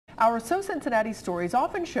Our So Cincinnati stories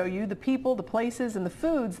often show you the people, the places, and the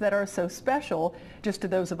foods that are so special just to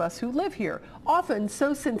those of us who live here. Often,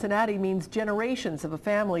 So Cincinnati means generations of a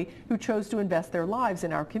family who chose to invest their lives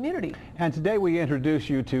in our community. And today we introduce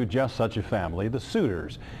you to just such a family, the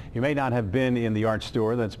Suders. You may not have been in the art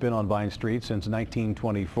store that's been on Vine Street since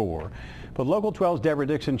 1924. But Local 12's Deb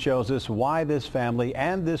Dixon shows us why this family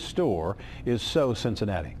and this store is so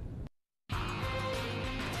Cincinnati.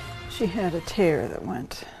 She had a tear that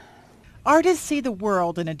went. Artists see the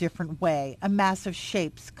world in a different way, a mass of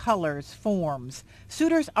shapes, colors, forms.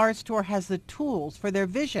 Suder's art store has the tools for their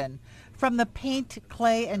vision, from the paint,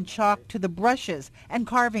 clay, and chalk to the brushes and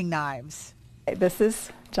carving knives. This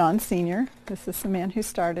is John Sr. This is the man who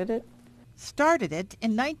started it. Started it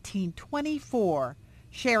in 1924.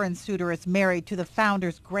 Sharon Suder is married to the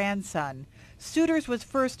founder's grandson. Suder's was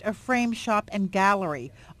first a frame shop and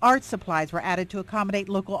gallery. Art supplies were added to accommodate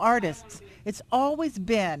local artists. It's always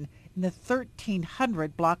been in the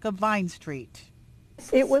 1300 block of Vine Street.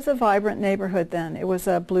 It was a vibrant neighborhood then. It was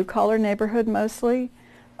a blue-collar neighborhood mostly,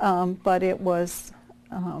 but it was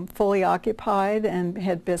fully occupied and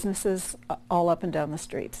had businesses all up and down the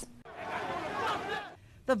streets.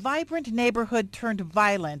 The vibrant neighborhood turned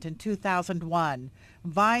violent in 2001.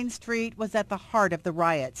 Vine Street was at the heart of the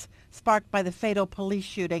riots, sparked by the fatal police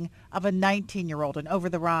shooting of a 19-year-old in Over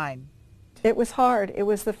the Rhine. It was hard. It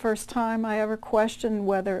was the first time I ever questioned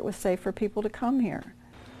whether it was safe for people to come here.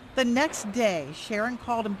 The next day, Sharon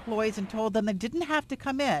called employees and told them they didn't have to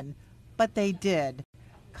come in, but they did.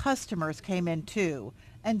 Customers came in too,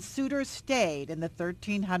 and Suder stayed in the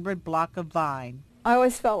 1300 block of Vine. I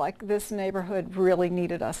always felt like this neighborhood really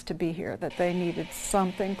needed us to be here, that they needed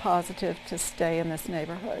something positive to stay in this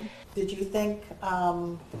neighborhood. Did you think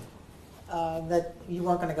that you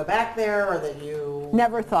weren't going to go back there, or that you...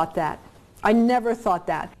 Never thought that. I never thought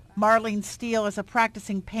that. Marlene Steele is a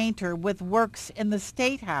practicing painter with works in the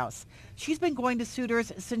State House. She's been going to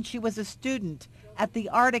Suder's since she was a student at the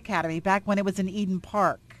Art Academy back when it was in Eden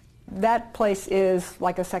Park. That place is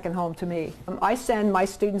like a second home to me. I send my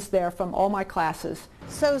students there from all my classes.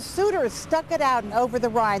 So Suder stuck it out in Over the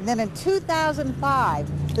Rhine. Then in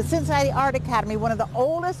 2005, the Cincinnati Art Academy, one of the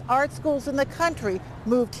oldest art schools in the country,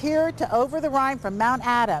 moved here to Over the Rhine from Mount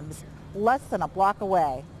Adams, less than a block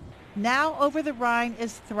away. Now Over the Rhine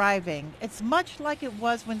is thriving. It's much like it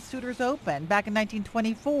was when Suder's opened back in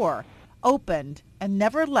 1924. Opened and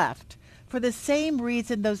never left for the same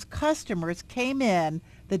reason those customers came in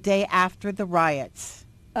the day after the riots.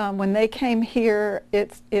 When they came here,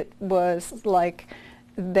 it was like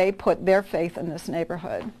they put their faith in this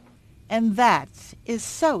neighborhood. And that is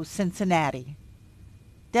So Cincinnati.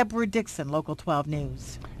 Deborah Dixon, Local 12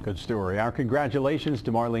 News. Good story. Our congratulations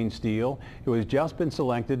to Marlene Steele, who has just been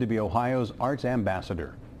selected to be Ohio's Arts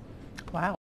Ambassador. Wow.